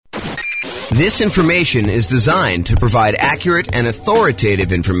This information is designed to provide accurate and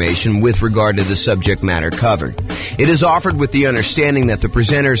authoritative information with regard to the subject matter covered. It is offered with the understanding that the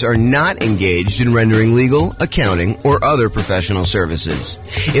presenters are not engaged in rendering legal, accounting, or other professional services.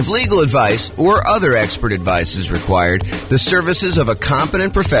 If legal advice or other expert advice is required, the services of a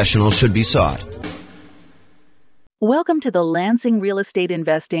competent professional should be sought. Welcome to the Lansing Real Estate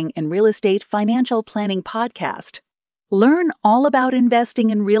Investing and Real Estate Financial Planning Podcast. Learn all about investing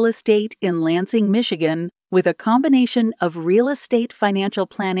in real estate in Lansing, Michigan, with a combination of real estate financial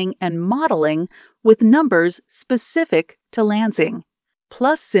planning and modeling with numbers specific to Lansing,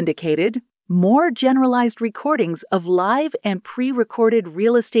 plus syndicated, more generalized recordings of live and pre-recorded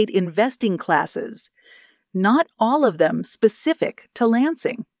real estate investing classes, not all of them specific to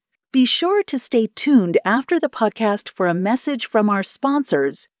Lansing. Be sure to stay tuned after the podcast for a message from our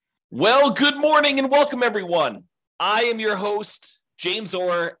sponsors. Well, good morning and welcome, everyone. I am your host, James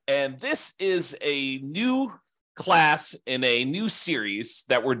Orr, and this is a new class in a new series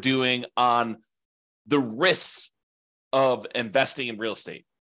that we're doing on the risks of investing in real estate,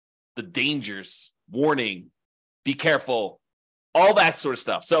 the dangers, warning, be careful, all that sort of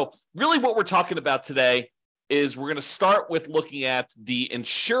stuff. So really what we're talking about today is we're going to start with looking at the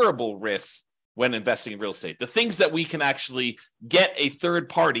insurable risks when investing in real estate, the things that we can actually get a third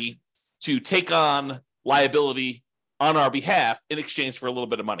party to take on liability on our behalf in exchange for a little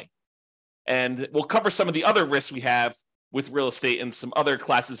bit of money. And we'll cover some of the other risks we have with real estate in some other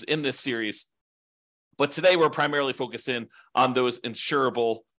classes in this series. But today we're primarily focused in on those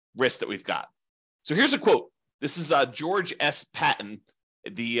insurable risks that we've got. So here's a quote. This is George S. Patton,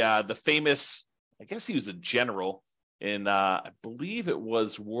 the famous, I guess he was a general in, I believe it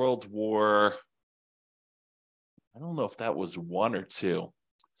was World War, I don't know if that was 1 or 2.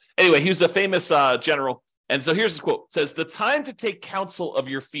 Anyway, he was a famous general. And so here's the quote. It says, "The time to take counsel of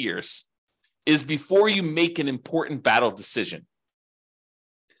your fears is before you make an important battle decision.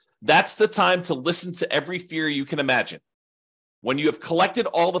 That's the time to listen to every fear you can imagine. When you have collected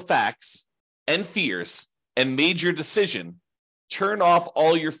all the facts and fears and made your decision, turn off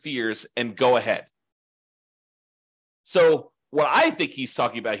all your fears and go ahead." So what I think he's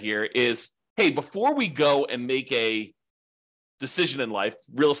talking about here is, hey, before we go and make a decision in life,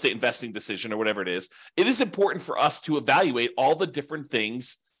 real estate investing decision or whatever it is important for us to evaluate all the different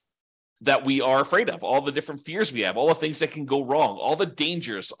things that we are afraid of, all the different fears we have, all the things that can go wrong, all the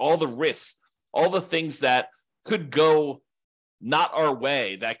dangers, all the risks, all the things that could go not our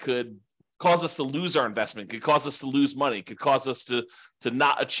way, that could cause us to lose our investment, could cause us to lose money, could cause us to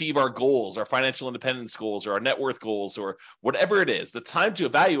not achieve our goals, our financial independence goals, or our net worth goals, or whatever it is. The time to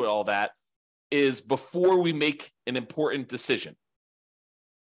evaluate all that is before we make an important decision,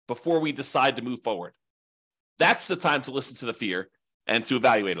 before we decide to move forward. That's the time to listen to the fear and to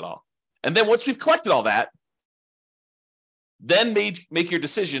evaluate it all. And then once we've collected all that, then make your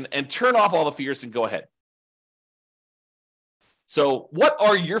decision and turn off all the fears and go ahead. So what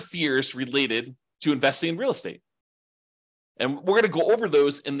are your fears related to investing in real estate? And we're going to go over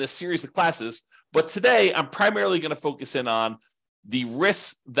those in this series of classes. But today, I'm primarily going to focus in on the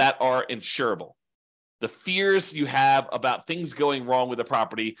risks that are insurable, the fears you have about things going wrong with a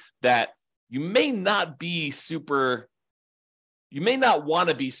property that you may not want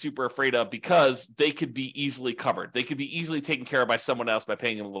to be super afraid of because they could be easily covered. They could be easily taken care of by someone else by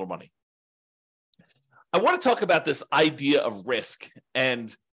paying them a little money. I want to talk about this idea of risk,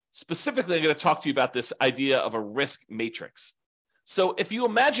 and specifically, I'm going to talk to you about this idea of a risk matrix. So if you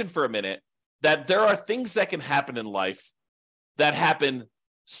imagine for a minute that there are things that can happen in life that happen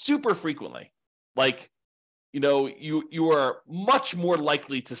super frequently, like, you are much more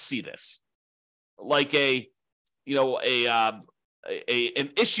likely to see this, like an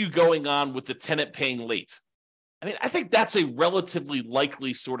issue going on with the tenant paying late. I mean, I think that's a relatively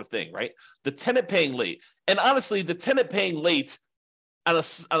likely sort of thing, right? The tenant paying late. And honestly, the tenant paying late on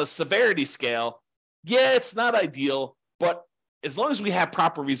a severity scale, yeah, it's not ideal, but as long as we have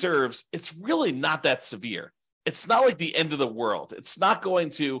proper reserves, it's really not that severe. It's not like the end of the world. It's not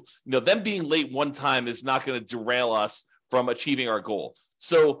going to, them being late one time is not going to derail us from achieving our goal.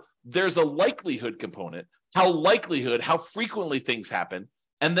 So there's a likelihood component, how frequently things happen,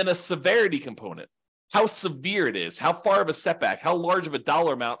 and then a severity component, how severe it is, how far of a setback, how large of a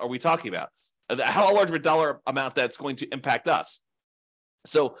dollar amount are we talking about, how large of a dollar amount that's going to impact us.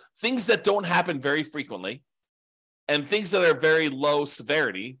 So things that don't happen very frequently and things that are very low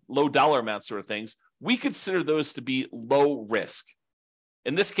severity, low dollar amount sort of things, we consider those to be low risk.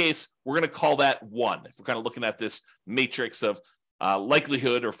 In this case, we're going to call that 1. If we're kind of looking at this matrix of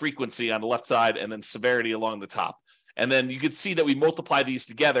likelihood or frequency on the left side and then severity along the top. And then you can see that we multiply these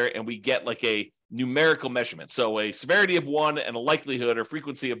together and we get like a numerical measurement. So a severity of 1 and a likelihood or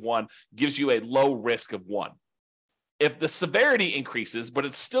frequency of 1 gives you a low risk of 1. If the severity increases, but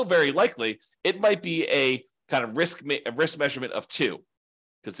it's still very likely, it might be a kind of risk measurement of 2,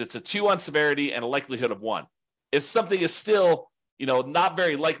 because it's a 2 on severity and a likelihood of 1. If something is still, not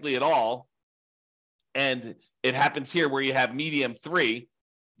very likely at all, and it happens here where you have medium 3,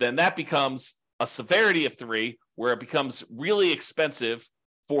 then that becomes a severity of 3, where it becomes really expensive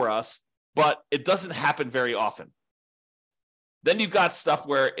for us, but it doesn't happen very often. Then you've got stuff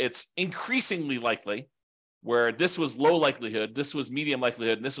where it's increasingly likely, where this was low likelihood, this was medium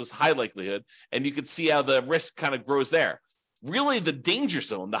likelihood, and this was high likelihood, and you can see how the risk kind of grows there. Really, the danger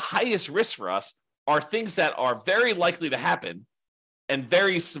zone, the highest risk for us, are things that are very likely to happen and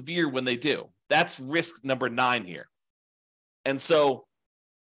very severe when they do. That's risk number 9 here. And so,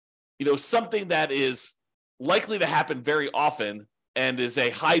 something that is likely to happen very often and is a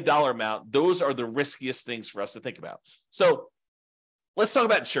high dollar amount, those are the riskiest things for us to think about. So let's talk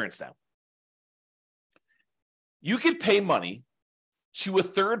about insurance now. You could pay money to a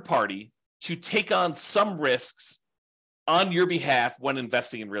third party to take on some risks on your behalf when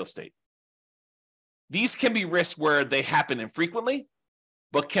investing in real estate. These can be risks where they happen infrequently,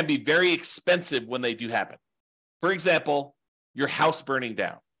 but can be very expensive when they do happen. For example, your house burning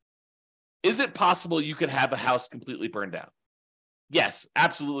down. Is it possible you could have a house completely burned down? Yes,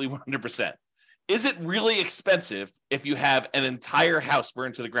 absolutely 100%. Is it really expensive if you have an entire house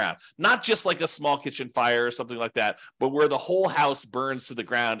burned to the ground? Not just like a small kitchen fire or something like that, but where the whole house burns to the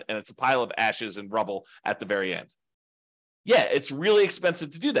ground and it's a pile of ashes and rubble at the very end. Yeah, it's really expensive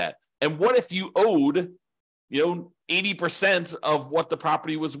to do that. And what if you owed, 80% of what the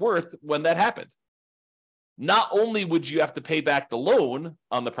property was worth when that happened? Not only would you have to pay back the loan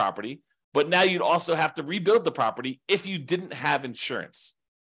on the property, but now you'd also have to rebuild the property if you didn't have insurance.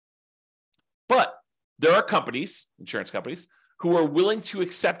 But there are companies, insurance companies, who are willing to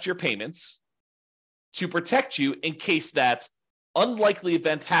accept your payments to protect you in case that unlikely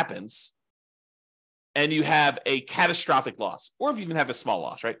event happens and you have a catastrophic loss, or if you even have a small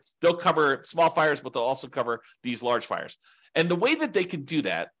loss, right? They'll cover small fires, but they'll also cover these large fires. And the way that they can do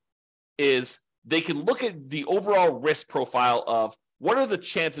that is they can look at the overall risk profile of what are the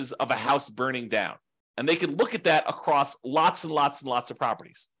chances of a house burning down? And they can look at that across lots and lots and lots of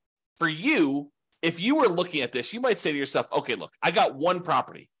properties. For you, if you were looking at this, you might say to yourself, okay, look, I got one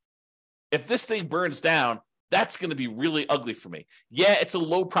property. If this thing burns down, that's going to be really ugly for me. Yeah, it's a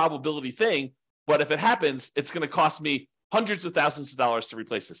low probability thing, but if it happens, it's going to cost me hundreds of thousands of dollars to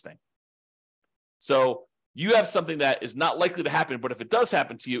replace this thing. So you have something that is not likely to happen, but if it does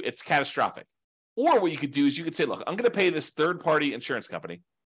happen to you, it's catastrophic. Or what you could do is you could say, look, I'm going to pay this third-party insurance company,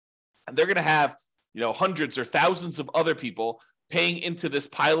 and they're going to have, hundreds or thousands of other people paying into this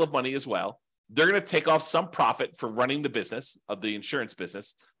pile of money as well. They're going to take off some profit for running the business of the insurance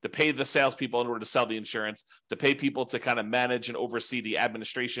business, to pay the salespeople in order to sell the insurance, to pay people to kind of manage and oversee the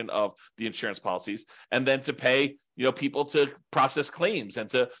administration of the insurance policies, and then to pay, people to process claims and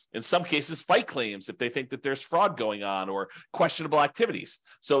to, in some cases, fight claims if they think that there's fraud going on or questionable activities.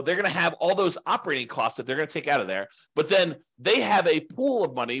 So they're going to have all those operating costs that they're going to take out of there. But then they have a pool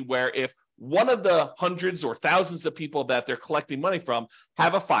of money where if one of the hundreds or thousands of people that they're collecting money from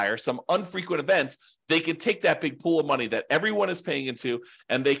have a fire, some unfrequent events, they can take that big pool of money that everyone is paying into,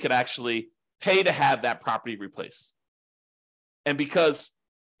 and they could actually pay to have that property replaced. And because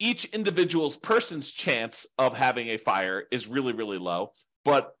each individual's person's chance of having a fire is really, really low,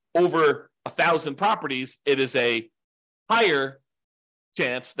 but over 1,000 properties, it is a higher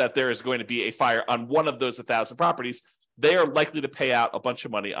chance that there is going to be a fire on one of those 1,000 properties. They are likely to pay out a bunch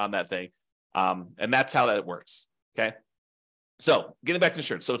of money on that thing. And that's how that works. Okay. So getting back to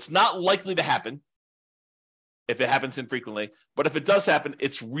insurance. So it's not likely to happen if it happens infrequently, but if it does happen,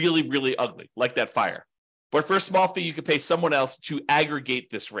 it's really, really ugly, like that fire. But for a small fee, you could pay someone else to aggregate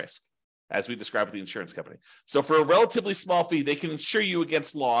this risk, as we described with the insurance company. So for a relatively small fee, they can insure you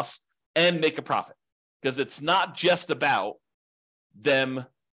against loss and make a profit, because it's not just about them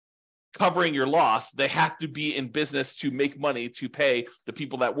covering your loss. They have to be in business to make money to pay the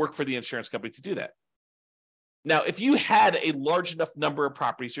people that work for the insurance company to do that. Now, if you had a large enough number of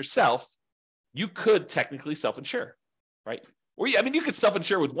properties yourself, you could technically self-insure, right? Or you could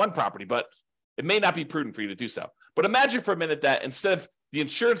self-insure with one property, but it may not be prudent for you to do so. But imagine for a minute that instead of the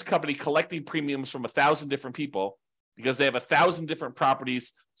insurance company collecting premiums from 1,000 different people, because they have 1,000 different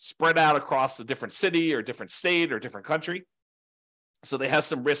properties spread out across a different city or different state or different country, so they have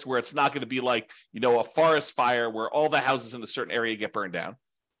some risk where it's not going to be like, a forest fire where all the houses in a certain area get burned down.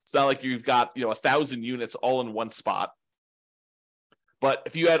 It's not like you've got, 1,000 units all in one spot. But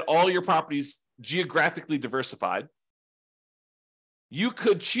if you had all your properties geographically diversified, you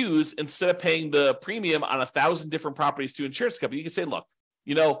could choose, instead of paying the premium on 1,000 different properties to insurance company, you can say, look,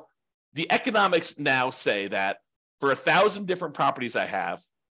 the economics now say that for 1,000 different properties I have,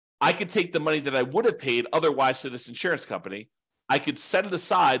 I could take the money that I would have paid otherwise to this insurance company. I could set it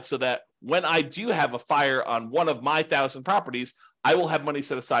aside so that when I do have a fire on one of my 1,000 properties, I will have money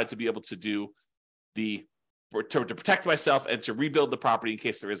set aside to be able to do to protect myself and to rebuild the property in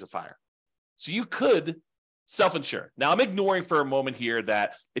case there is a fire. So you could self-insure. Now, I'm ignoring for a moment here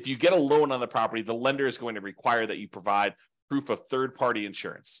that if you get a loan on the property, the lender is going to require that you provide proof of third-party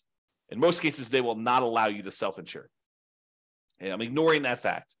insurance. In most cases, they will not allow you to self-insure. And I'm ignoring that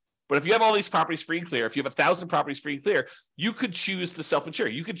fact. But if you have all these properties free and clear, if you have 1,000 properties free and clear, you could choose to self-insure.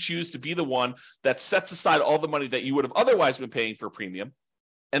 You could choose to be the one that sets aside all the money that you would have otherwise been paying for a premium,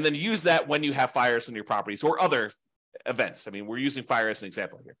 and then use that when you have fires in your properties or other events. I mean, we're using fire as an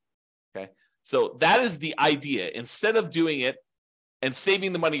example here. Okay. So that is the idea. Instead of doing it and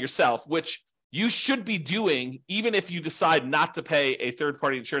saving the money yourself, which you should be doing even if you decide not to pay a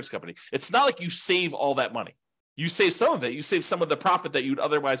third-party insurance company. It's not like you save all that money. You save some of it. You save some of the profit that you'd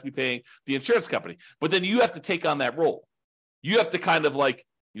otherwise be paying the insurance company. But then you have to take on that role. You have to kind of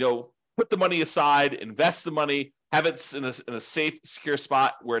put the money aside, invest the money, have it in a safe, secure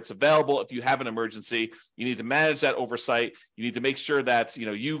spot where it's available if you have an emergency. You need to manage that oversight. You need to make sure that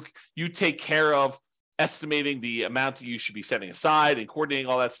you take care of estimating the amount you should be setting aside and coordinating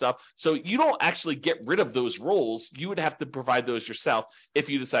all that stuff. So you don't actually get rid of those roles. You would have to provide those yourself if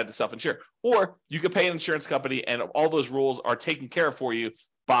you decide to self-insure. Or you could pay an insurance company and all those roles are taken care of for you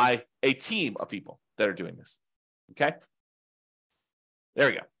by a team of people that are doing this. Okay? There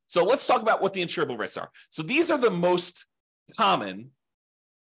we go. So let's talk about what the insurable risks are. So these are the most common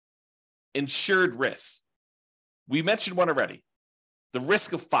insured risks. We mentioned one already, the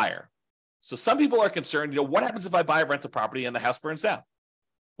risk of fire. So some people are concerned, what happens if I buy a rental property and the house burns down?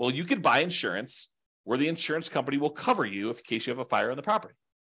 Well, you could buy insurance where the insurance company will cover you in case you have a fire on the property.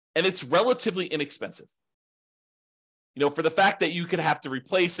 And it's relatively inexpensive. For the fact that you could have to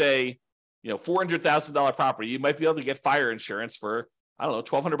replace a, $400,000 property, you might be able to get fire insurance for,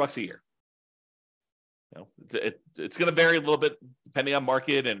 $1,200 a year. It's going to vary a little bit depending on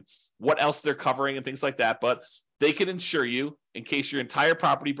market and what else they're covering and things like that. But they can insure you in case your entire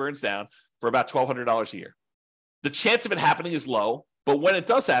property burns down for about $1,200 a year. The chance of it happening is low, but when it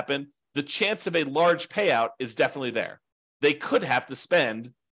does happen, the chance of a large payout is definitely there. They could have to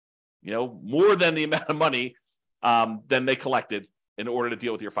spend, more than the amount of money than they collected in order to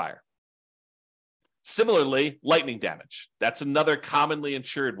deal with your fire. Similarly, lightning damage. That's another commonly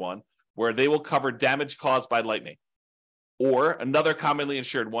insured one where they will cover damage caused by lightning. Or another commonly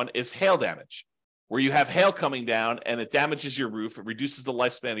insured one is hail damage, where you have hail coming down and it damages your roof, it reduces the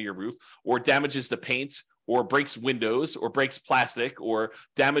lifespan of your roof, or damages the paint, or breaks windows, or breaks plastic, or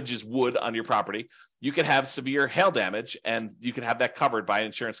damages wood on your property. You can have severe hail damage, and you can have that covered by an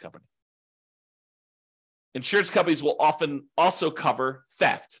insurance company. Insurance companies will often also cover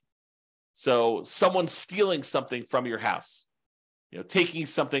theft. So someone stealing something from your house, taking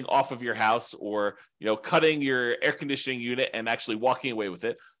something off of your house, or, cutting your air conditioning unit and actually walking away with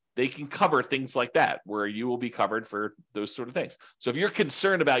it. They can cover things like that, where you will be covered for those sort of things. So if you're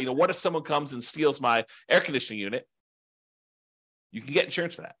concerned about, what if someone comes and steals my air conditioning unit, you can get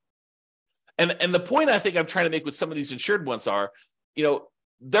insurance for that. And the point I think I'm trying to make with some of these insured ones are,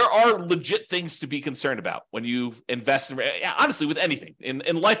 there are legit things to be concerned about when you invest in, honestly, with anything.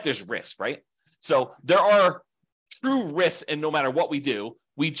 In life, there's risk, right? So there are true risks, and no matter what we do,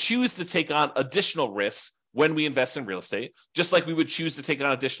 we choose to take on additional risks when we invest in real estate, just like we would choose to take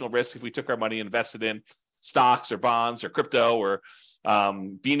on additional risk if we took our money and invested in stocks or bonds or crypto or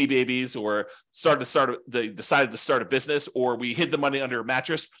Beanie Babies, or decided to start a business, or we hid the money under a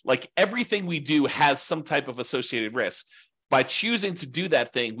mattress. Like, everything we do has some type of associated risk. By choosing to do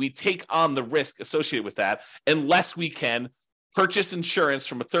that thing, we take on the risk associated with that, unless we can purchase insurance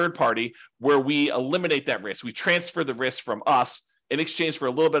from a third party where we eliminate that risk. We transfer the risk from us in exchange for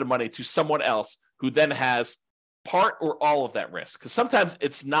a little bit of money to someone else who then has part or all of that risk. Because sometimes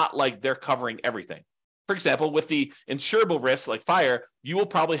it's not like they're covering everything. For example, with the insurable risks like fire, you will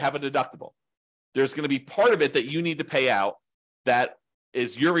probably have a deductible. There's going to be part of it that you need to pay out that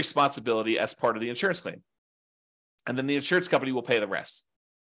is your responsibility as part of the insurance claim. And then the insurance company will pay the rest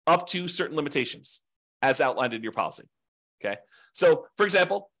up to certain limitations as outlined in your policy. Okay. So, for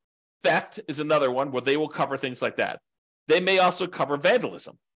example, theft is another one where they will cover things like that. They may also cover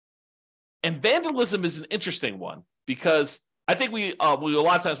vandalism. And vandalism is an interesting one because I think we a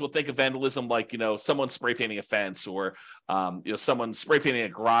lot of times will think of vandalism like, someone spray painting a fence or, someone spray painting a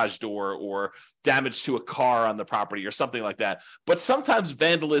garage door or damage to a car on the property or something like that. But sometimes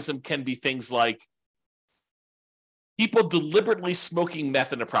vandalism can be things like people deliberately smoking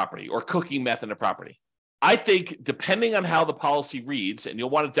meth in a property or cooking meth in a property. I think depending on how the policy reads, and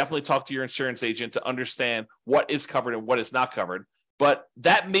you'll want to definitely talk to your insurance agent to understand what is covered and what is not covered, but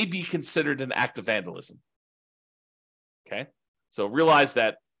that may be considered an act of vandalism. Okay, so realize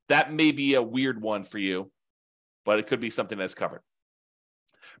that may be a weird one for you, but it could be something that's covered.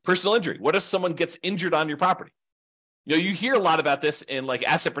 Personal injury. What if someone gets injured on your property? You hear a lot about this in like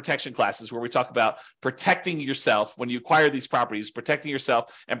asset protection classes where we talk about protecting yourself when you acquire these properties, protecting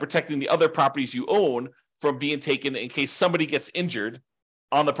yourself and protecting the other properties you own from being taken in case somebody gets injured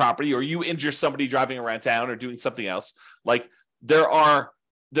on the property or you injure somebody driving around town or doing something else. Like there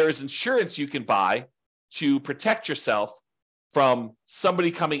is insurance you can buy to protect yourself from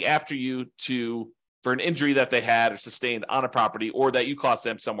somebody coming after you for an injury that they had or sustained on a property or that you caused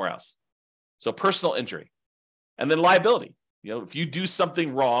them somewhere else. So personal injury. And then liability. If you do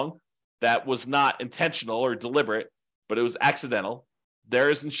something wrong that was not intentional or deliberate, but it was accidental,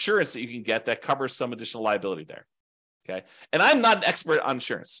 there is insurance that you can get that covers some additional liability there. Okay. And I'm not an expert on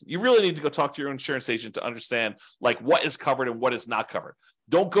insurance. You really need to go talk to your insurance agent to understand like what is covered and what is not covered.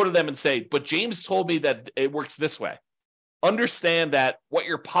 Don't go to them and say, but James told me that it works this way. Understand that what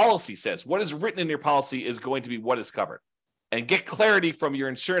your policy says, what is written in your policy is going to be what is covered. And get clarity from your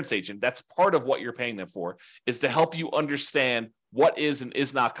insurance agent. That's part of what you're paying them for, is to help you understand what is and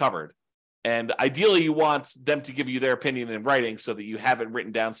is not covered. And ideally, you want them to give you their opinion in writing so that you have it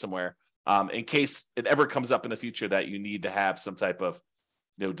written down somewhere in case it ever comes up in the future that you need to have some type of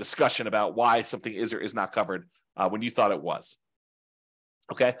discussion about why something is or is not covered when you thought it was.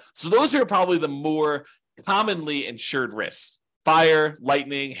 Okay, so those are probably the more commonly insured risks: fire,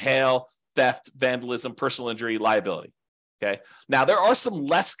 lightning, hail, theft, vandalism, personal injury, liability. Okay, now there are some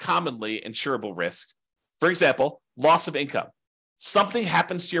less commonly insurable risks. For example, loss of income. Something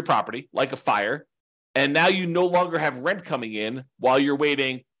happens to your property, like a fire, and now you no longer have rent coming in while you're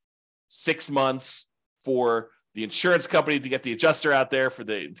waiting 6 months for the insurance company to get the adjuster out there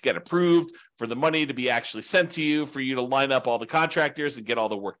to get approved, for the money to be actually sent to you, for you to line up all the contractors and get all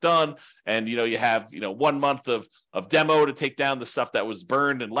the work done. And, you have, 1 month of demo to take down the stuff that was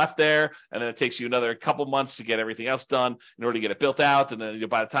burned and left there. And then it takes you another couple months to get everything else done in order to get it built out. And then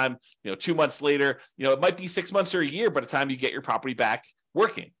by the time, 2 months later, it might be 6 months or a year by the time you get your property back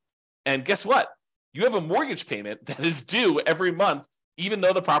working. And guess what? You have a mortgage payment that is due every month, even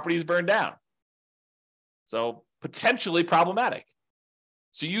though the property is burned down. So potentially problematic.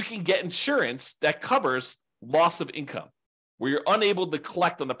 So you can get insurance that covers loss of income, where you're unable to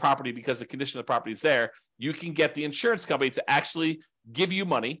collect on the property because the condition of the property is there. You can get the insurance company to actually give you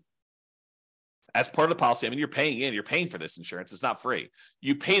money as part of the policy. I mean, you're paying for this insurance. It's not free.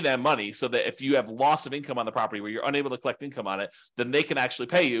 You pay them money so that if you have loss of income on the property where you're unable to collect income on it, then they can actually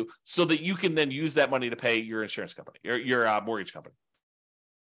pay you so that you can then use that money to pay your insurance company, your mortgage company,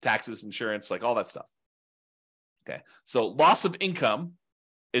 taxes, insurance, like all that stuff. Okay, so loss of income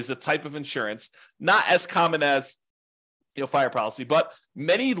is a type of insurance, not as common as fire policy, but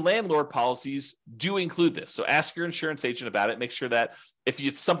many landlord policies do include this. So ask your insurance agent about it. Make sure that if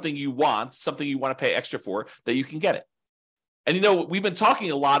it's something you want to pay extra for, that you can get it. And we've been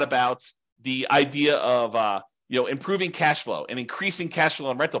talking a lot about the idea of improving cash flow and increasing cash flow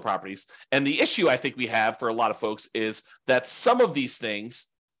on rental properties. And the issue I think we have for a lot of folks is that some of these things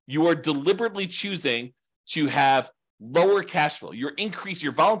you are deliberately choosing to have lower cash flow. You're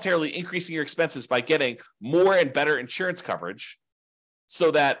voluntarily increasing your expenses by getting more and better insurance coverage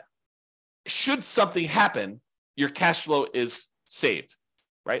so that should something happen, your cash flow is saved,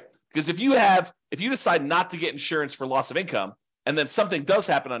 right? Because if you decide not to get insurance for loss of income and then something does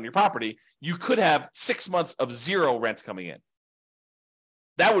happen on your property, you could have 6 months of zero rent coming in.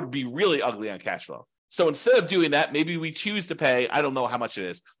 That would be really ugly on cash flow. So instead of doing that, maybe we choose to pay, I don't know how much it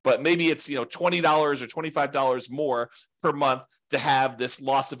is, but maybe it's $20 or $25 more per month to have this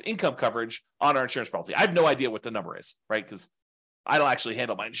loss of income coverage on our insurance policy. I have no idea what the number is, right? Because I don't actually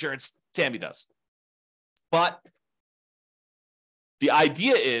handle my insurance. Tammy does. But the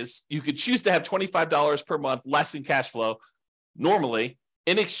idea is you could choose to have $25 per month less in cash flow normally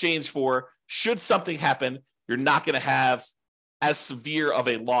in exchange for, should something happen, you're not going to have as severe of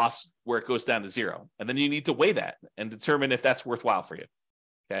a loss where it goes down to zero. And then you need to weigh that and determine if that's worthwhile for you.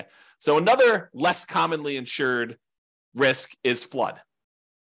 Okay. So another less commonly insured risk is flood.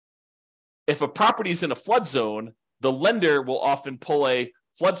 If a property is in a flood zone, the lender will often pull a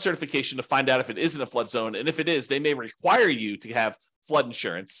flood certification to find out if it isn't a flood zone. And if it is, they may require you to have flood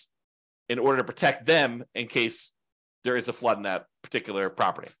insurance in order to protect them in case there is a flood in that particular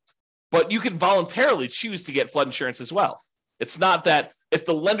property. But you can voluntarily choose to get flood insurance as well. It's not that if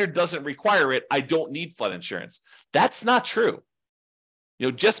the lender doesn't require it, I don't need flood insurance. That's not true.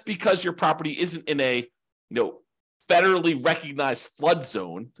 Just because your property isn't in a, federally recognized flood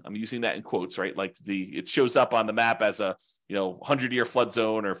zone, I'm using that in quotes, right? Like it shows up on the map as a, 100-year flood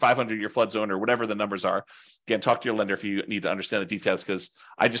zone or 500-year flood zone or whatever the numbers are. Again, talk to your lender if you need to understand the details, because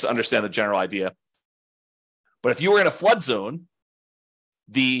I just understand the general idea. But if you were in a flood zone,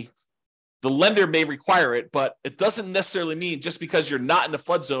 the lender may require it, but it doesn't necessarily mean just because you're not in the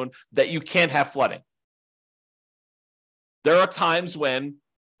flood zone that you can't have flooding. There are times when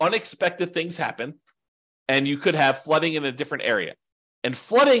unexpected things happen and you could have flooding in a different area. And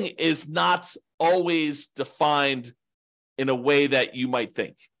flooding is not always defined in a way that you might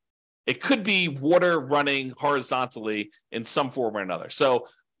think. It could be water running horizontally in some form or another. So,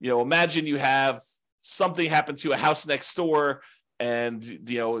 imagine you have something happen to a house next door and,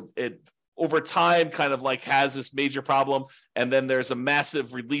 it over time kind of like has this major problem. And then there's a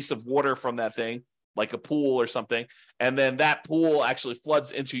massive release of water from that thing, like a pool or something. And then that pool actually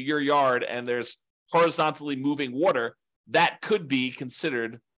floods into your yard and there's horizontally moving water. That could be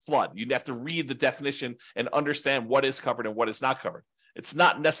considered flood. You'd have to read the definition and understand what is covered and what is not covered. It's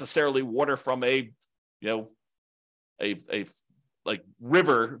not necessarily water from a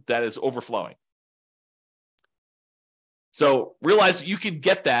river that is overflowing. So realize you can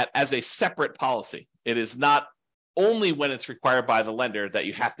get that as a separate policy. It is not only when it's required by the lender that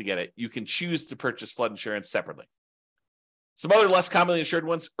you have to get it. You can choose to purchase flood insurance separately. Some other less commonly insured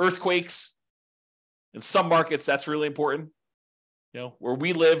ones, earthquakes. In some markets, that's really important. Where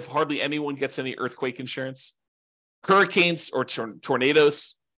we live, hardly anyone gets any earthquake insurance. Hurricanes or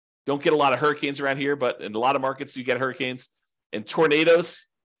tornadoes. Don't get a lot of hurricanes around here, but in a lot of markets, you get hurricanes. And tornadoes,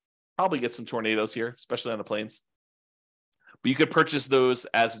 probably get some tornadoes here, especially on the plains. But you could purchase those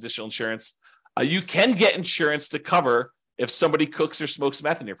as additional insurance. You can get insurance to cover if somebody cooks or smokes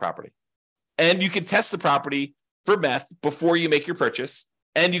meth in your property. And you can test the property for meth before you make your purchase.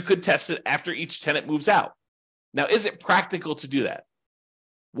 And you could test it after each tenant moves out. Now, is it practical to do that?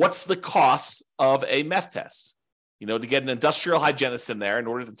 What's the cost of a meth test? To get an industrial hygienist in there in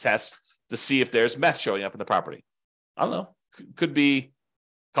order to test to see if there's meth showing up in the property. I don't know. Could be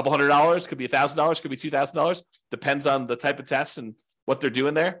a couple $100, could be $1,000, could be $2,000. Depends on the type of test and what they're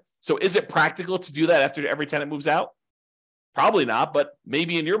doing there. So is it practical to do that after every tenant moves out? Probably not, but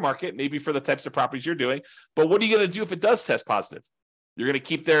maybe in your market, maybe for the types of properties you're doing. But what are you going to do if it does test positive? You're going to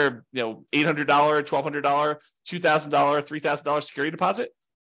keep their $800, $1,200, $2,000, $3,000 security deposit?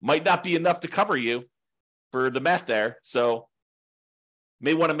 Might not be enough to cover you for the meth there. So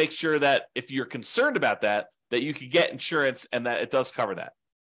may want to make sure that if you're concerned about that you can get insurance and that it does cover that.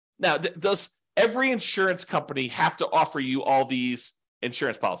 Now, does every insurance company have to offer you all these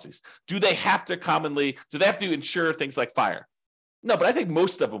insurance policies? Do they have to insure things like fire? No, but I think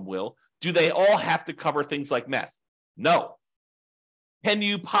most of them will. Do they all have to cover things like meth? No. Can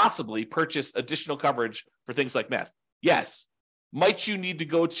you possibly purchase additional coverage for things like meth? Yes. Might you need to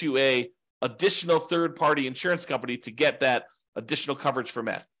go to a additional third-party insurance company to get that additional coverage for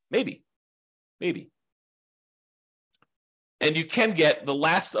meth? Maybe. And you can get the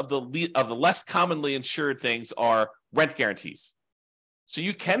last of the less commonly insured things are rent guarantees. So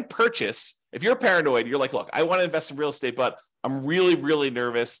you can purchase, if you're paranoid, you're like, look, I want to invest in real estate, but I'm really, really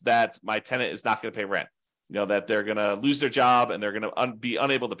nervous that my tenant is not going to pay rent. That they're going to lose their job and they're going to be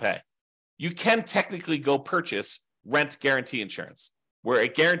unable to pay. You can technically go purchase rent guarantee insurance, where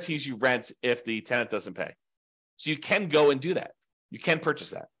it guarantees you rent if the tenant doesn't pay. So you can go and do that. You can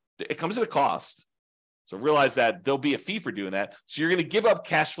purchase that. It comes at a cost. So realize that there'll be a fee for doing that. So you're going to give up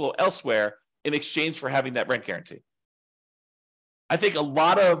cash flow elsewhere in exchange for having that rent guarantee. I think a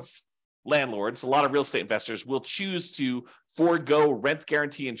lot of landlords, a lot of real estate investors will choose to forego rent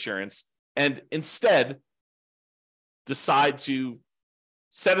guarantee insurance and instead decide to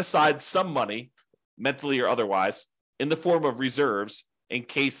set aside some money, mentally or otherwise, in the form of reserves in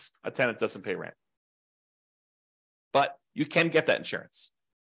case a tenant doesn't pay rent. But you can get that insurance.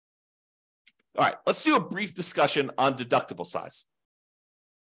 All right, let's do a brief discussion on deductible size.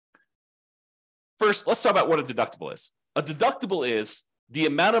 First, let's talk about what a deductible is. A deductible is the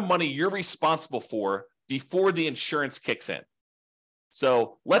amount of money you're responsible for before the insurance kicks in.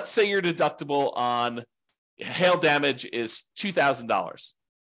 So let's say your deductible on hail damage is $2,000.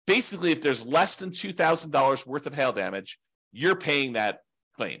 Basically, if there's less than $2,000 worth of hail damage, you're paying that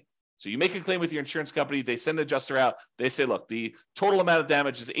claim. So you make a claim with your insurance company, they send an adjuster out, they say, look, the total amount of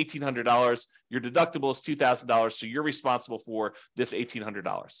damage is $1,800, your deductible is $2,000, so you're responsible for this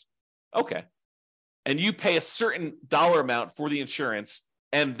 $1,800. Okay. And you pay a certain dollar amount for the insurance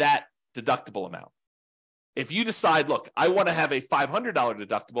and that deductible amount. If you decide, look, I want to have a $500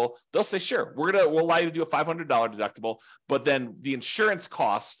 deductible, they'll say, sure, we'll allow you to do a $500 deductible, but then the insurance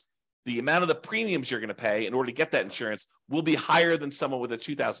cost, the amount of the premiums you're going to pay in order to get that insurance will be higher than someone with a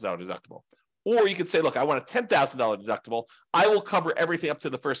 $2,000 deductible. Or you could say, look, I want a $10,000 deductible. I will cover everything up to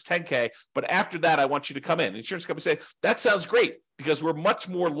the first $10K, but after that, I want you to come in. The insurance company say, that sounds great because we're much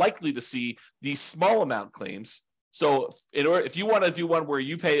more likely to see these small amount claims. So if you want to do one where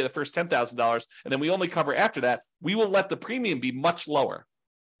you pay the first $10,000 and then we only cover after that, we will let the premium be much lower.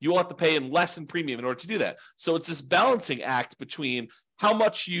 You will have to pay in less in premium in order to do that. So it's this balancing act between how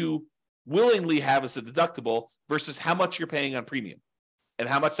much you willingly have as a deductible versus how much you're paying on premium and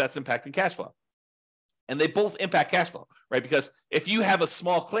how much that's impacting cash flow. And they both impact cash flow, right? Because if you have a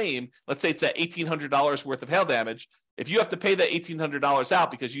small claim, let's say it's that $1,800 worth of hail damage, if you have to pay that $1,800 out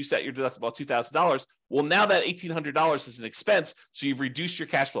because you set your deductible at $2,000, well, now that $1,800 is an expense, so you've reduced your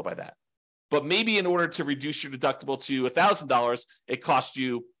cash flow by that. But maybe in order to reduce your deductible to $1,000, it costs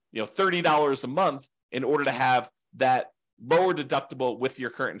you, $30 a month in order to have that lower deductible with your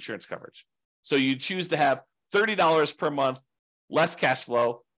current insurance coverage. So you choose to have $30 per month, less cash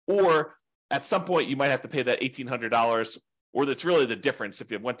flow, or at some point you might have to pay that $1,800, or that's really the difference.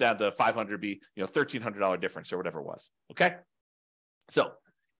 If it went down to $500, be $1,300 difference or whatever it was. Okay. So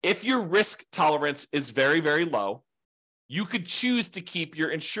if your risk tolerance is very, very low, you could choose to keep your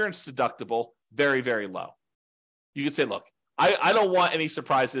insurance deductible very, very low. You could say, look, I don't want any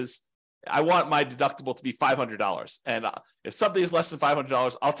surprises. I want my deductible to be $500. And if something is less than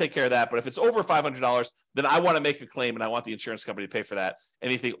 $500, I'll take care of that. But if it's over $500, then I want to make a claim and I want the insurance company to pay for that,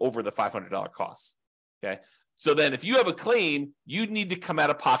 anything over the $500 costs. Okay. So then if you have a claim, you need to come out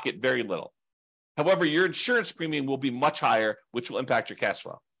of pocket very little. However, your insurance premium will be much higher, which will impact your cash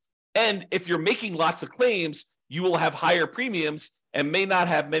flow. And if you're making lots of claims, you will have higher premiums and may not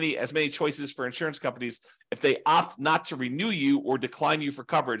have as many choices for insurance companies if they opt not to renew you or decline you for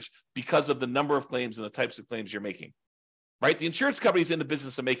coverage because of the number of claims and the types of claims you're making, right? The insurance company is in the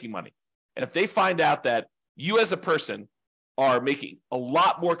business of making money. And if they find out that you as a person are making a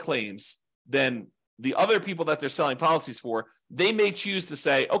lot more claims than the other people that they're selling policies for, they may choose to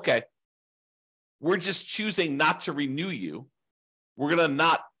say, okay, we're just choosing not to renew you. We're going to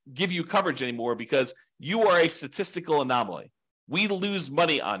not give you coverage anymore because you are a statistical anomaly. We lose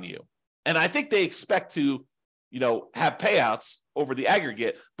money on you. And I think they expect to, have payouts over the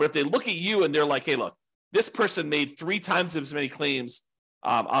aggregate. But if they look at you and they're like, hey, look, this person made 3 times as many claims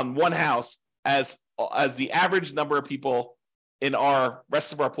on one house as the average number of people in our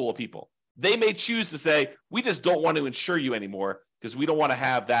rest of our pool of people, they may choose to say, we just don't want to insure you anymore because we don't want to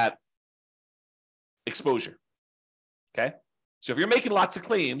have that exposure. Okay. So if you're making lots of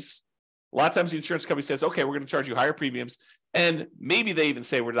claims, a lot of times the insurance company says, okay, we're going to charge you higher premiums. And maybe they even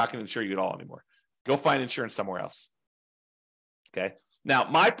say, we're not going to insure you at all anymore. Go find insurance somewhere else. Okay. Now,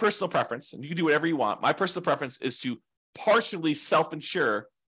 my personal preference, and you can do whatever you want, my personal preference is to partially self-insure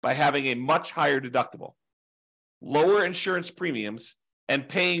by having a much higher deductible, lower insurance premiums, and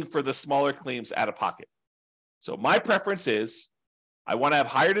paying for the smaller claims out of pocket. So my preference is I want to have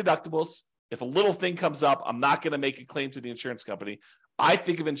higher deductibles. If a little thing comes up, I'm not going to make a claim to the insurance company. I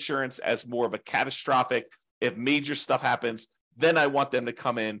think of insurance as more of a catastrophic. If major stuff happens, then I want them to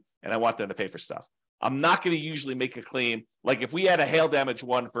come in and I want them to pay for stuff. I'm not going to usually make a claim. Like if we had a hail damage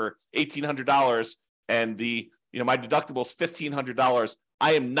one for $1,800 and my deductible is $1,500,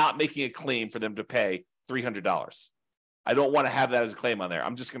 I am not making a claim for them to pay $300. I don't want to have that as a claim on there.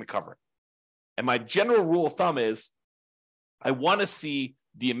 I'm just going to cover it. And my general rule of thumb is I want to see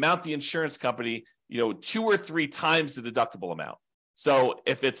the amount the insurance company, 2 or 3 times the deductible amount. So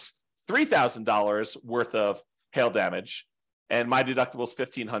if it's $3,000 worth of hail damage and my deductible is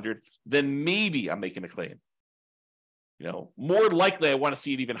 $1,500, then maybe I'm making a claim. More likely I want to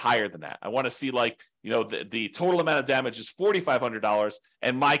see it even higher than that. I want to see the total amount of damage is $4,500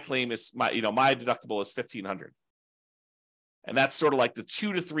 and my claim is my deductible is $1,500. And that's sort of like the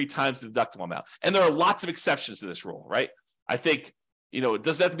 2 to 3 times the deductible amount. And there are lots of exceptions to this rule, right? I think, it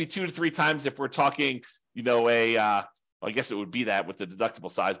doesn't have to be 2 to 3 times if we're talking, I guess it would be that with the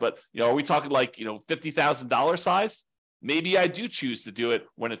deductible size, but, are we talking like, $50,000 size? Maybe I do choose to do it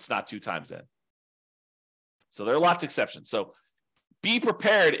when it's not 2 times in. So there are lots of exceptions. So be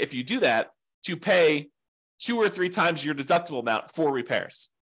prepared if you do that to pay 2 or 3 times your deductible amount for repairs.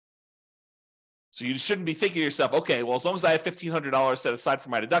 So you shouldn't be thinking to yourself, okay, well, as long as I have $1,500 set aside for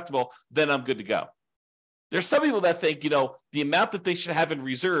my deductible, then I'm good to go. There's some people that think, the amount that they should have in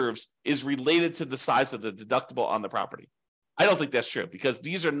reserves is related to the size of the deductible on the property. I don't think that's true because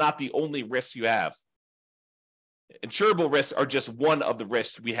these are not the only risks you have. Insurable risks are just one of the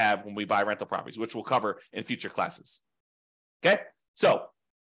risks we have when we buy rental properties, which we'll cover in future classes. Okay, so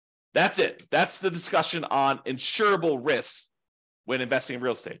that's it. That's the discussion on insurable risks when investing in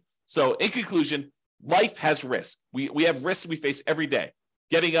real estate. So in conclusion, life has risk. We have risks we face every day.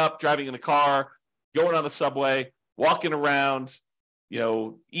 Getting up, driving in the car, going on the subway, walking around,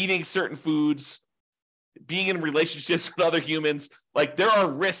 eating certain foods, being in relationships with other humans. Like there are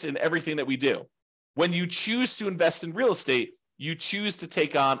risks in everything that we do. When you choose to invest in real estate, you choose to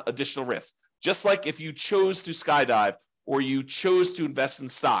take on additional risk. Just like if you chose to skydive or you chose to invest in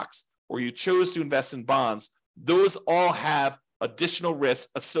stocks or you chose to invest in bonds, those all have additional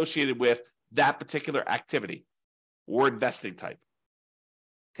risks associated with that particular activity or investing type.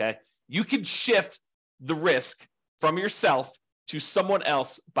 Okay? You can shift the risk from yourself to someone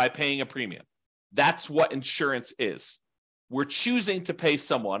else by paying a premium. That's what insurance is. We're choosing to pay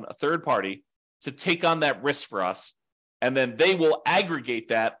someone, a third party, to take on that risk for us, and then they will aggregate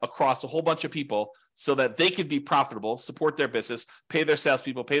that across a whole bunch of people so that they can be profitable, support their business, pay their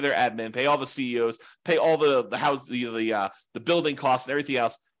salespeople, pay their admin, pay all the CEOs, pay all the house, the building costs and everything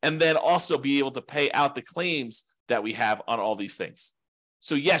else, and then also be able to pay out the claims that we have on all these things.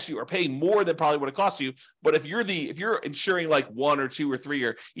 So yes, you are paying more than probably what it costs you, but if you're insuring like 1 or 2 or 3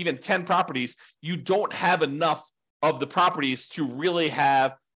 or even 10 properties, you don't have enough of the properties to really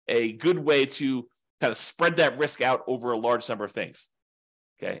have a good way to kind of spread that risk out over a large number of things.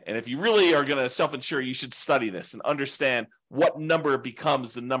 Okay. And if you really are going to self-insure, you should study this and understand what number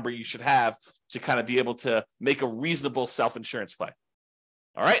becomes the number you should have to kind of be able to make a reasonable self-insurance play.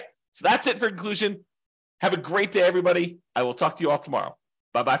 All right. So that's it for conclusion. Have a great day, everybody. I will talk to you all tomorrow.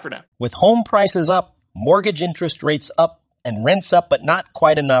 Bye-bye for now. With home prices up, mortgage interest rates up, and rents up but not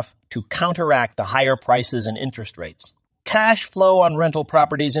quite enough to counteract the higher prices and interest rates, cash flow on rental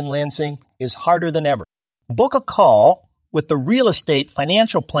properties in Lansing is harder than ever. Book a call with the Real Estate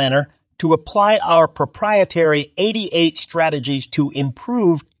Financial Planner to apply our proprietary 88 strategies to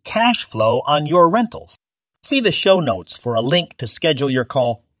improve cash flow on your rentals. See the show notes for a link to schedule your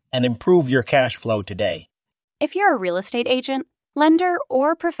call and improve your cash flow today. If you're a real estate agent, lender,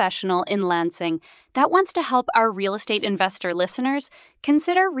 or professional in Lansing that wants to help our real estate investor listeners,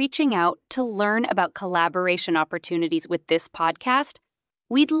 consider reaching out to learn about collaboration opportunities with this podcast.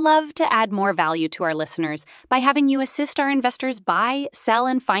 We'd love to add more value to our listeners by having you assist our investors buy, sell,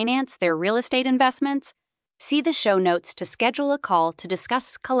 and finance their real estate investments. See the show notes to schedule a call to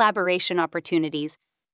discuss collaboration opportunities